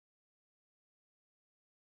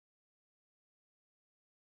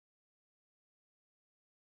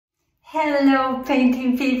Hello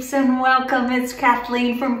painting peeps and welcome. It's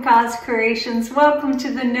Kathleen from COZ Creations. Welcome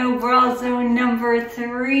to the No Bra Zone number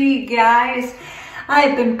 3, guys.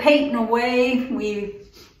 I've been painting away. We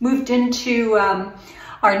moved into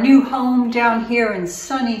our new home down here in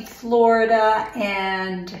sunny Florida,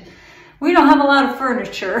 and we don't have a lot of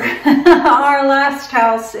furniture. Our last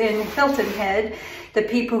house in Hilton Head, the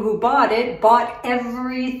people who bought it bought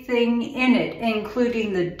everything in it,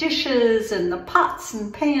 including the dishes and the pots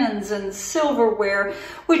and pans and silverware,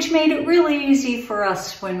 which made it really easy for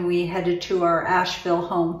us when we headed to our Asheville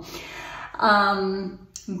home.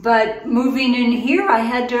 But moving in here, I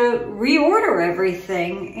had to reorder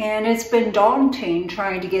everything, and it's been daunting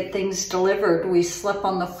trying to get things delivered. We slept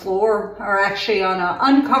on the floor, or actually on an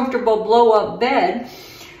uncomfortable blow-up bed,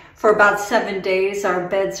 for about 7 days. Our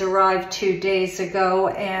beds arrived 2 days ago,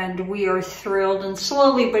 and we are thrilled, and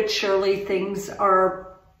slowly but surely things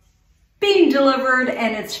are being delivered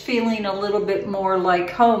and it's feeling a little bit more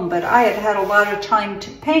like home. But I have had a lot of time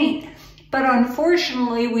to paint, but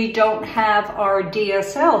unfortunately we don't have our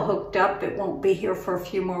DSL hooked up. It won't be here for a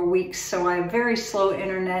few more weeks, so I have very slow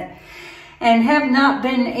internet and have not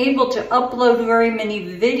been able to upload very many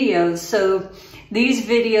videos. So these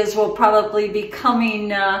videos will probably be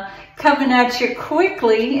coming at you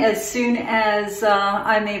quickly as soon as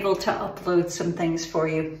I'm able to upload some things for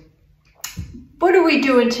you. What are we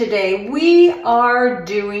doing today? We are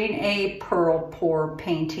doing a pearl pour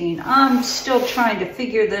painting. I'm still trying to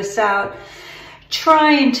figure this out,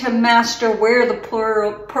 trying to master where the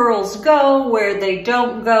pearls go, where they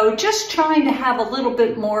don't go, just trying to have a little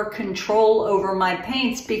bit more control over my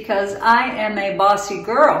paints because I am a bossy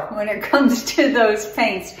girl when it comes to those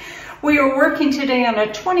paints. We are working today on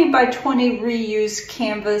a 20 by 20 reuse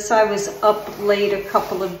canvas. I was up late a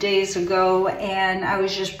couple of days ago and I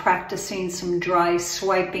was just practicing some dry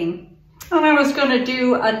swiping. And I was going to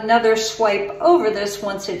do another swipe over this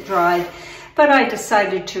once it dried, but I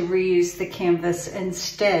decided to reuse the canvas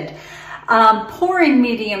instead. Pouring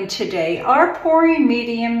medium today. Our pouring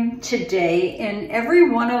medium today in every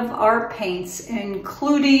one of our paints,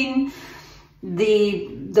 including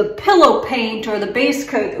the pillow paint or the base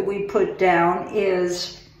coat that we put down,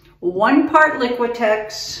 is 1 part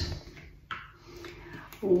Liquitex,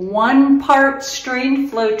 1 part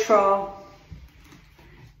strained Floetrol,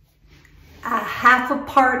 a half a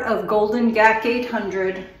part of Golden Gac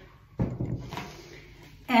 800,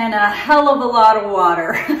 and a hell of a lot of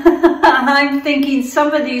water. I'm thinking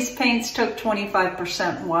some of these paints took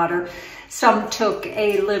 25% water. Some took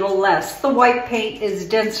a little less. The white paint is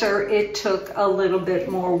denser. It took a little bit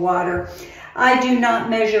more water. I do not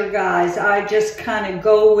measure, guys. I just kind of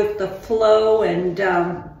go with the flow and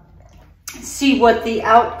see what the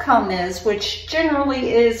outcome is, which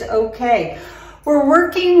generally is okay. We're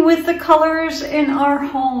working with the colors in our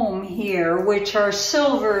home here, which are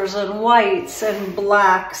silvers and whites and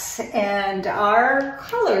blacks. And our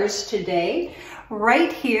colors today,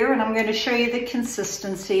 right here, and I'm going to show you the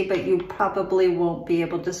consistency, but you probably won't be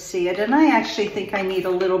able to see it. And I actually think I need a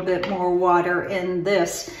little bit more water in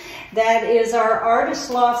this. That is our Artist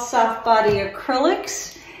Loft Soft Body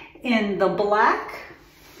Acrylics in the black.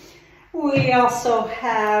 We also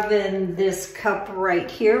have in this cup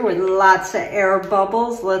right here with lots of air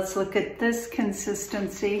bubbles. Let's look at this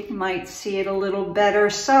consistency. You might see it a little better.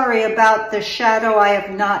 Sorry about the shadow. I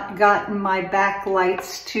have not gotten my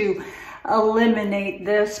backlights to eliminate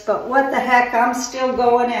this, but what the heck, I'm still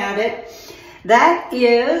going at it. That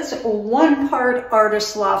is 1 part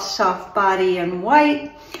Artist Loft Soft Body in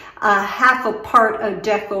white, a half a part of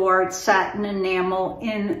Deco Art Satin Enamel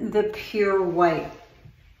in the pure white,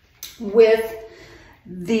 with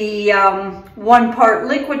the 1 part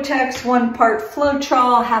Liquitex, 1 part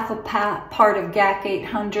Floetrol, half a part of Gac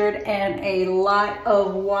 800, and a lot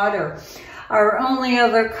of water. Our only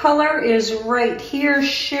other color is right here,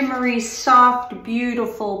 shimmery, soft,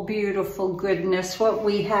 beautiful, beautiful goodness. What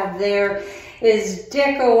we have there is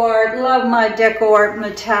Deco Art. Love my Deco Art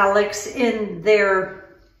metallics in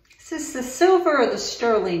their, is this the silver or the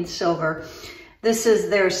sterling silver? This is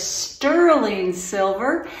their sterling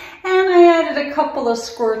silver. And I added a couple of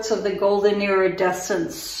squirts of the golden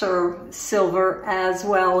iridescent silver as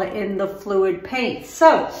well in the fluid paint.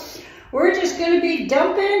 So we're just going to be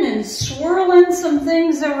dumping and swirling some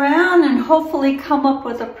things around and hopefully come up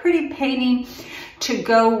with a pretty painting to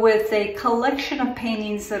go with a collection of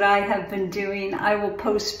paintings that I have been doing. I will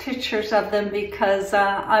post pictures of them because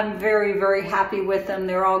I'm very, very happy with them.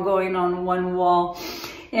 They're all going on one wall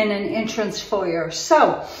in an entrance foyer.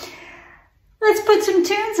 So let's put some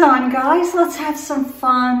tunes on, guys. Let's have some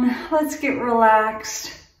fun. Let's get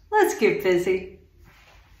relaxed. Let's get busy.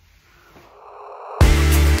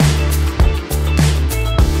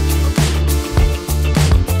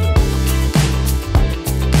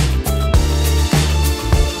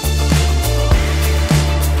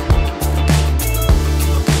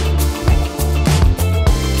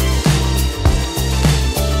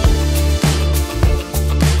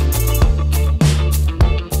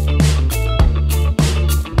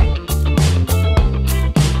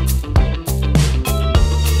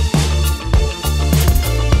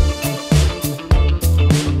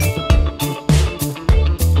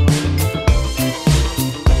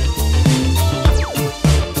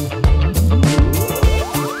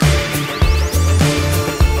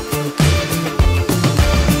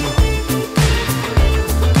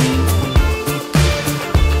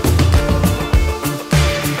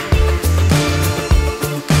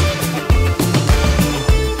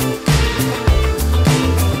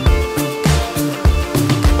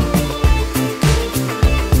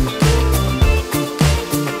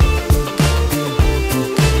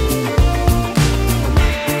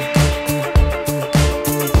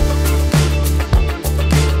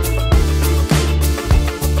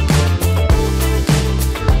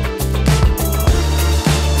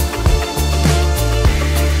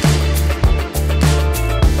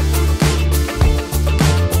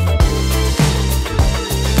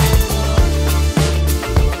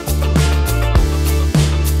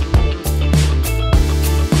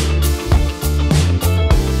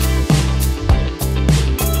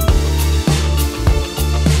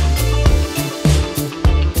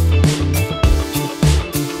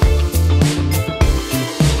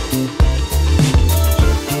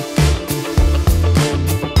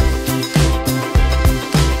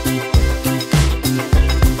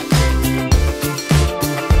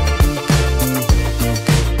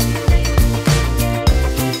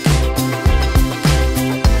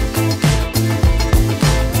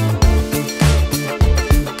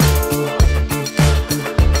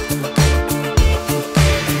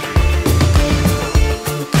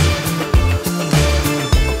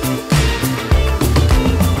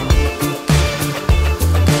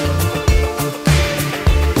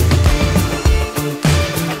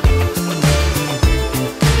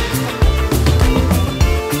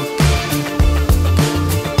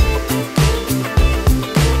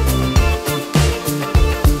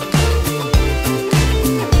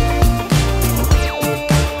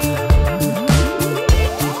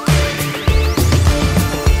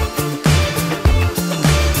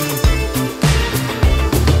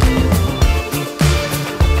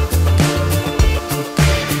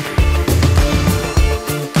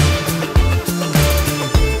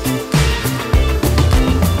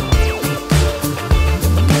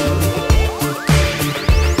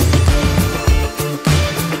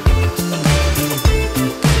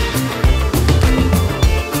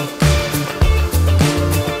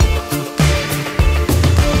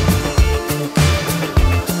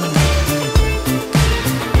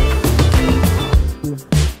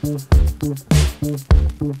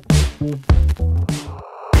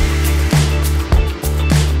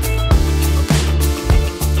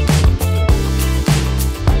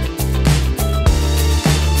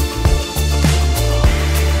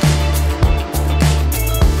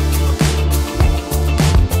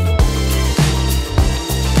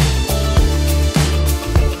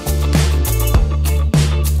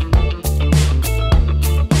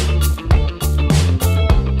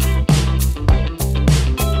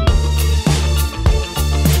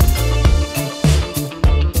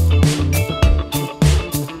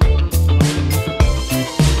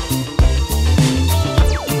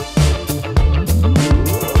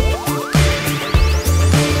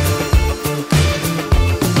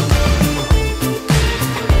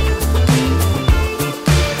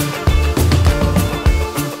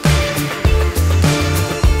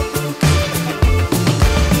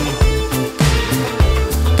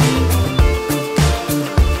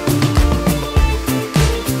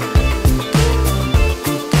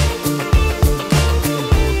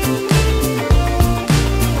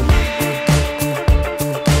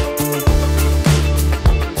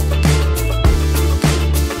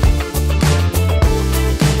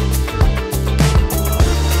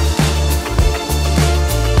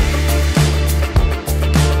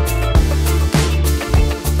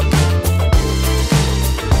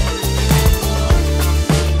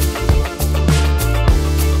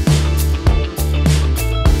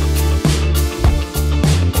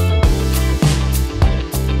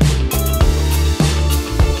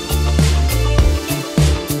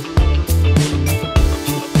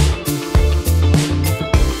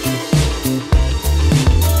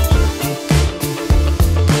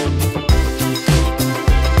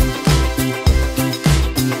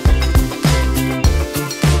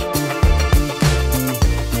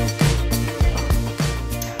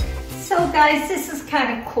 Guys, this is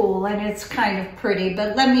kind of cool and it's kind of pretty,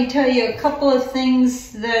 but let me tell you a couple of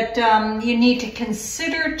things that you need to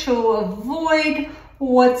consider to avoid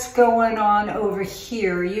what's going on over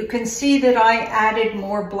here. You can see that I added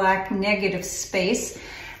more black negative space,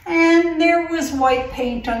 and there was white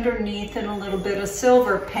paint underneath and a little bit of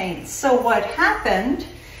silver paint. So what happened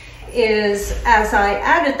is, as I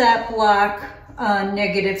added that black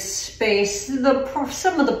negative space,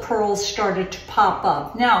 some of the pearls started to pop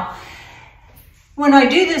up. Now, when I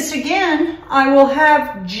do this again, I will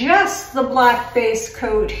have just the black base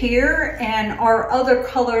coat here and our other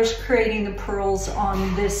colors creating the pearls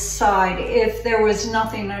on this side. If there was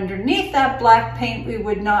nothing underneath that black paint, we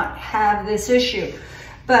would not have this issue.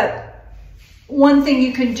 But one thing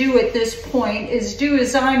you can do at this point is do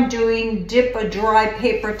as I'm doing, dip a dry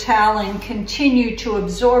paper towel and continue to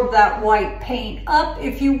absorb that white paint up.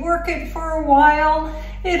 If you work it for a while,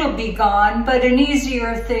 it'll be gone, but an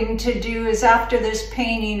easier thing to do is after this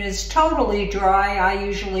painting is totally dry, I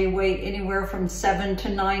usually wait anywhere from 7 to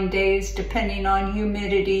 9 days, depending on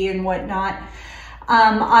humidity and whatnot.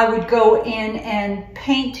 I would go in and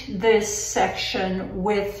paint this section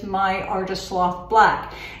with my Artist Loft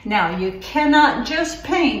Black. Now, you cannot just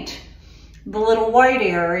paint the little white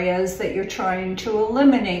areas that you're trying to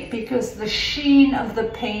eliminate because the sheen of the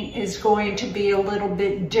paint is going to be a little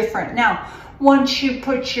bit different. Now, once you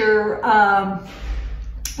put your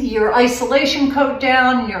isolation coat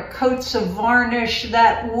down, your coats of varnish,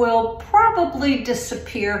 that will probably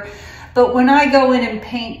disappear. But when I go in and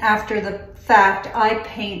paint after the fact, I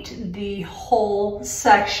paint the whole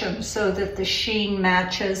section so that the sheen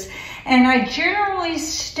matches. And I generally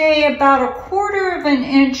stay about 1/4 of an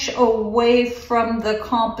inch away from the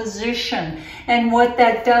composition. And what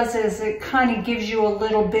that does is it kind of gives you a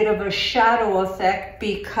little bit of a shadow effect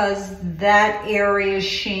because that area's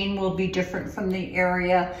sheen will be different from the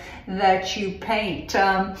area that you paint.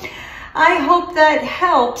 I hope that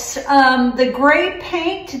helps. The gray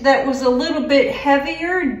paint that was a little bit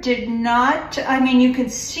heavier did not, I mean, you can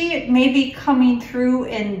see it maybe coming through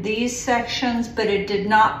in these sections, but it did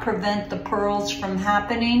not prevent the pearls from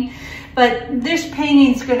happening. But this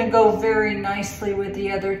painting's going to go very nicely with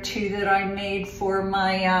the other two that I made for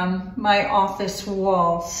my, my office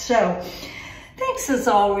wall. So, thanks as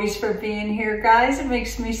always for being here, guys. It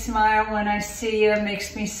makes me smile when I see you. It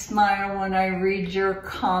makes me smile when I read your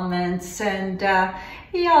comments. And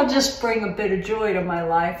y'all just bring a bit of joy to my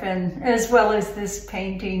life, and as well as this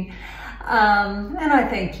painting. And I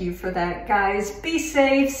thank you for that, guys. Be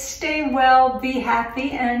safe, stay well, be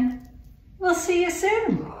happy, and we'll see you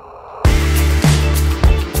soon.